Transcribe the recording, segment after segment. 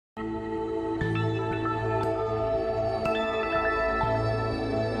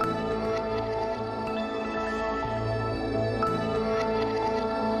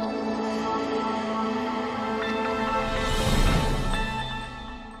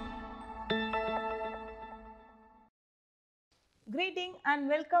Greeting and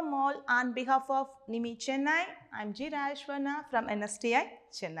welcome all on behalf of NIMI Chennai. I am G. Rajeshwarna from NSTI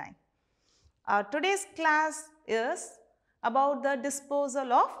Chennai. Today's class is about the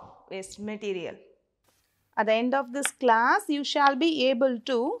disposal of waste material. At the end of this class, you shall be able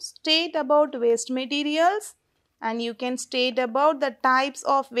to state about waste materials, and you can state about the types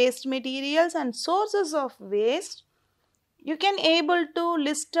of waste materials and sources of waste. You can able to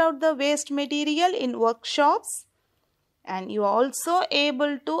list out the waste material in workshops, and you are also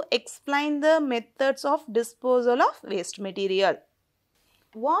able to explain the methods of disposal of waste material.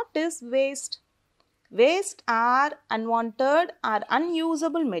 What is waste? Waste are unwanted or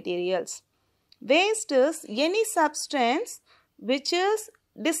unusable materials. Waste is any substance which is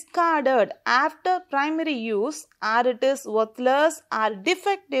discarded after primary use, or it is worthless or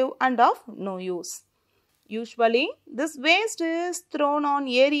defective and of no use. Usually, this waste is thrown on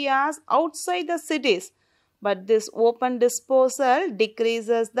areas outside the cities, but this open disposal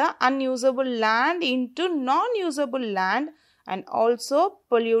decreases the unusable land into non-usable land and also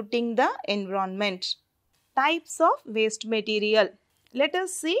polluting the environment. Types of waste material. Let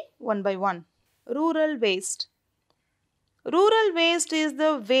us see one by one. Rural waste. Rural waste is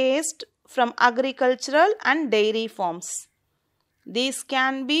the waste from agricultural and dairy farms. These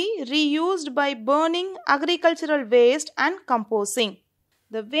can be reused by burning agricultural waste and composting.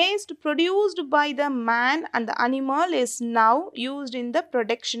 The waste produced by the man and the animal is now used in the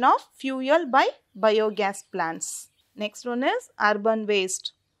production of fuel by biogas plants. Next one is urban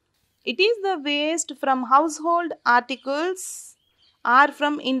waste. It is the waste from household articles or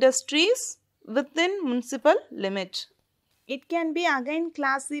from industries within municipal limit. It can be again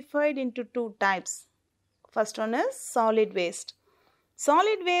classified into two types. First one is solid waste.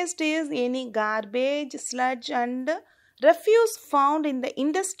 Solid waste is any garbage, sludge and refuse found in the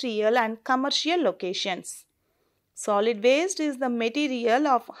industrial and commercial locations. Solid waste is the material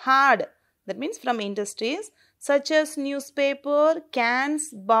of hard, that means from industries, such as newspaper, cans,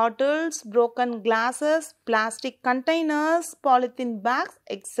 bottles, broken glasses, plastic containers, polythene bags,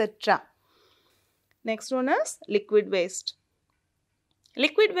 etc. Next one is liquid waste.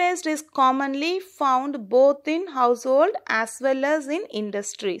 Liquid waste is commonly found both in household as well as in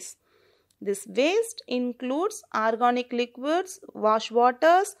industries. This waste includes organic liquids, wash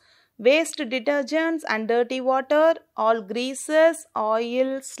waters, waste detergents and dirty water, all greases,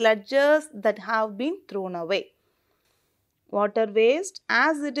 oil, sludges that have been thrown away. Water waste,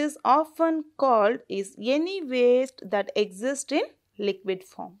 as it is often called, is any waste that exists in liquid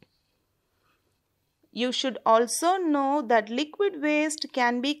form. You should also know that liquid waste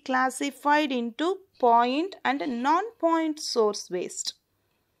can be classified into point and non-point source waste.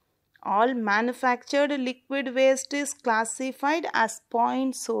 All manufactured liquid waste is classified as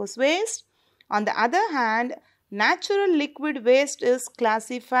point source waste. On the other hand, natural liquid waste is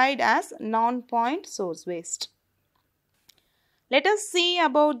classified as non-point source waste. Let us see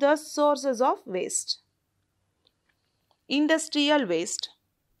about the sources of waste. Industrial waste.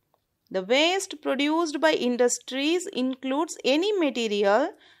 The waste produced by industries includes any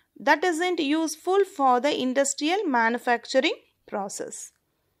material that isn't useful for the industrial manufacturing process.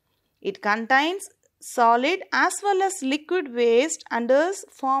 It contains solid as well as liquid waste and is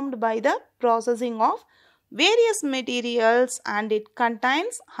formed by the processing of various materials, and it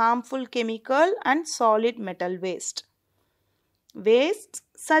contains harmful chemical and solid metal waste. Wastes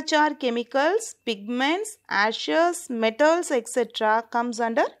such as chemicals, pigments, ashes, metals, etc. comes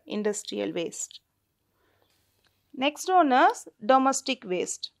under industrial waste. Next one is domestic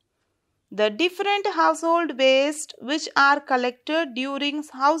waste. The different household waste which are collected during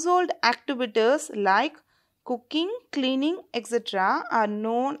household activities like cooking, cleaning, etc. are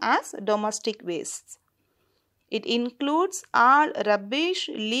known as domestic wastes. It includes all rubbish,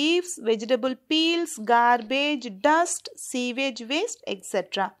 leaves, vegetable peels, garbage, dust, sewage waste,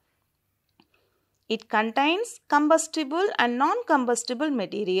 etc. It contains combustible and non-combustible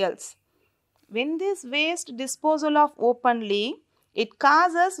materials. When this waste disposal of openly, it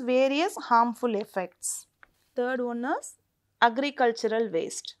causes various harmful effects. Third one is agricultural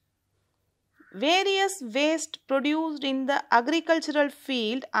waste. Various waste produced in the agricultural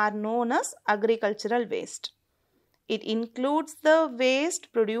field are known as agricultural waste. It includes the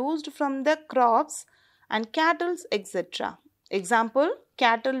waste produced from the crops and cattle, etc. Example,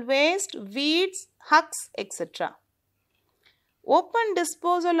 cattle waste, weeds, hucks, etc. Open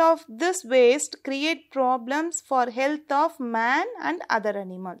disposal of this waste create problems for health of man and other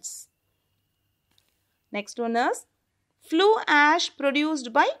animals. Next one is flue ash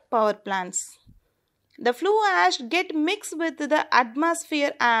produced by power plants. The flue ash get mixed with the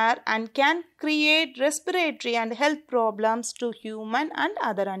atmosphere air and can create respiratory and health problems to human and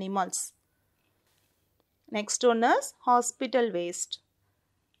other animals. Next one is hospital waste.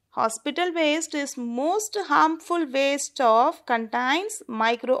 Hospital waste is most harmful waste of contains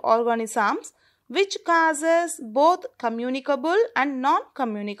microorganisms which causes both communicable and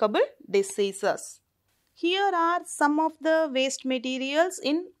non-communicable diseases. Here are some of the waste materials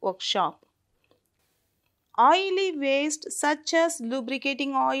in workshop. Oily waste such as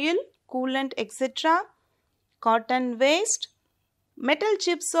lubricating oil, coolant, etc. Cotton waste, metal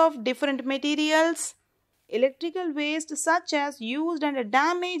chips of different materials, electrical waste such as used and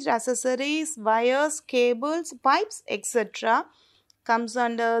damaged accessories, wires, cables, pipes, etc. comes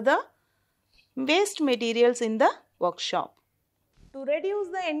under the waste materials in the workshop. To reduce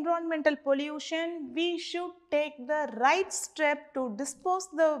the environmental pollution, we should take the right step to dispose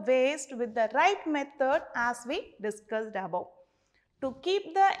the waste with the right method as we discussed above. To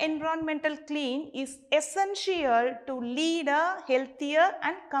keep the environmental clean is essential to lead a healthier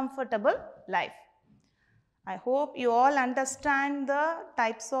and comfortable life. I hope you all understand the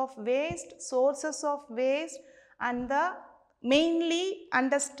types of waste, sources of waste, and mainly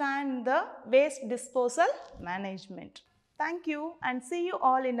understand the waste disposal management. Thank you and see you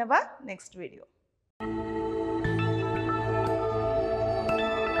all in our next video.